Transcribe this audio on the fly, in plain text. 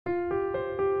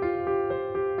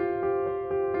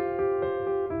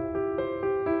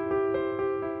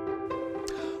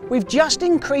We've just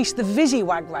increased the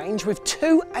Visiwag range with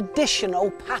 2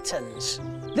 additional patterns.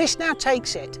 This now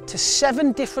takes it to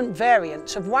 7 different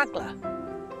variants of waggler.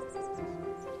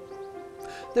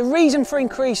 The reason for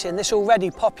increasing this already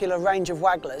popular range of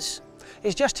wagglers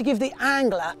is just to give the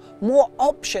angler more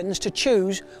options to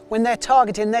choose when they're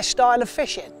targeting their style of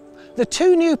fishing. The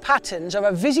 2 new patterns are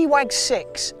a Visi Wag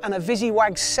 6 and a Visi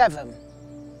Wag 7.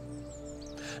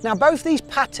 Now both these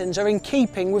patterns are in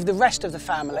keeping with the rest of the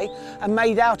family and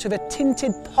made out of a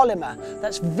tinted polymer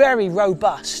that's very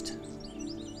robust.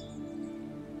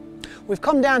 We've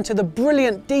come down to the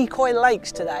brilliant Decoy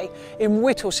Lakes today in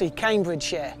Whittlesea,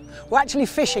 Cambridgeshire. We're actually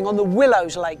fishing on the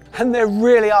Willows lake, and there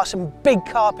really are some big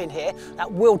carp in here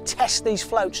that will test these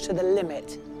floats to the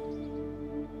limit.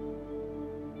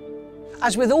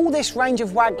 As with all this range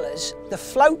of wagglers, the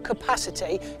float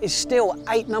capacity is still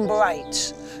 8 number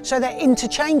 8s, so they're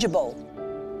interchangeable.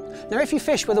 Now if you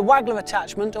fish with a waggler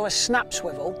attachment or a snap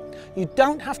swivel, you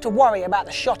don't have to worry about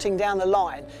the shotting down the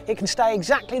line. It can stay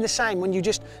exactly the same when you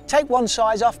just take one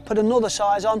size off, put another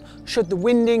size on, should the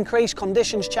wind increase,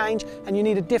 conditions change, and you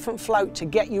need a different float to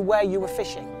get you where you were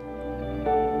fishing.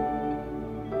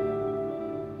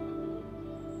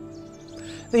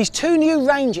 These 2 new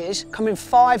ranges come in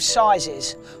 5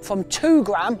 sizes, from 2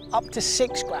 gram up to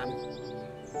 6 gram.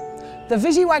 The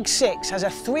Visiwag 6 has a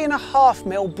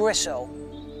 3.5mm bristle,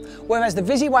 whereas the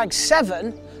Visiwag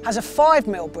 7 has a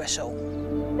 5mm bristle.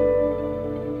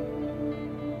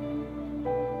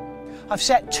 I've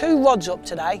set 2 rods up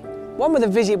today, one with a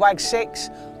Visiwag 6,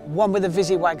 one with a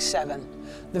Visiwag 7.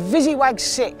 The Visiwag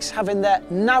 6 having the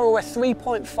narrower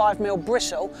 3.5mm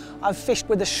bristle, I've fished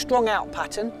with a strung out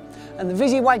pattern, and the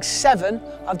Visiwag 7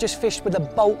 I've just fished with a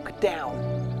bulk down.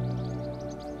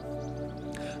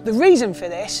 The reason for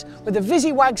this with the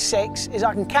Visiwag 6 is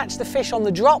I can catch the fish on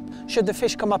the drop should the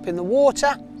fish come up in the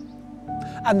water,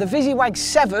 and the Visiwag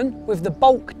 7 with the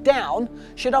bulk down,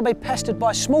 should I be pestered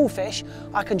by small fish,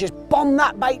 I can just bomb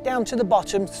that bait down to the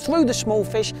bottom through the small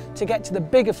fish to get to the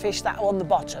bigger fish that are on the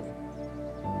bottom.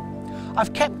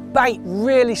 I've kept bait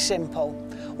really simple.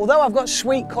 Although I've got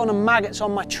sweet corn and maggots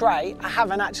on my tray, I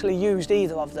haven't actually used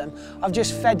either of them. I've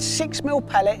just fed 6mm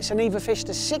pellets and either fished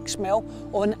a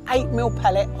 6mm or an 8mm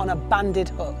pellet on a banded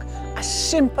hook. As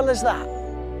simple as that.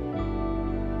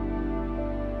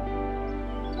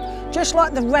 Just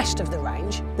like the rest of the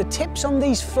range, the tips on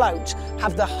these floats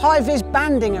have the high-vis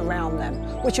banding around them,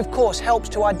 which of course helps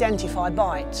to identify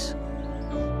bites.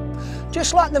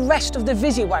 Just like the rest of the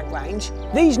Visiwag range,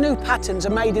 these new patterns are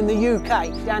made in the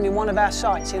UK, down in one of our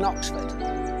sites in Oxford.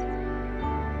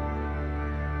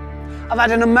 I've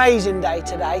had an amazing day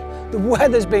today. The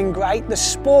weather's been great, the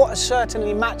sport has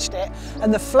certainly matched it,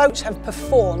 and the floats have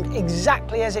performed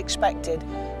exactly as expected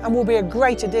and will be a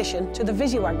great addition to the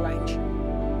Visiwag range.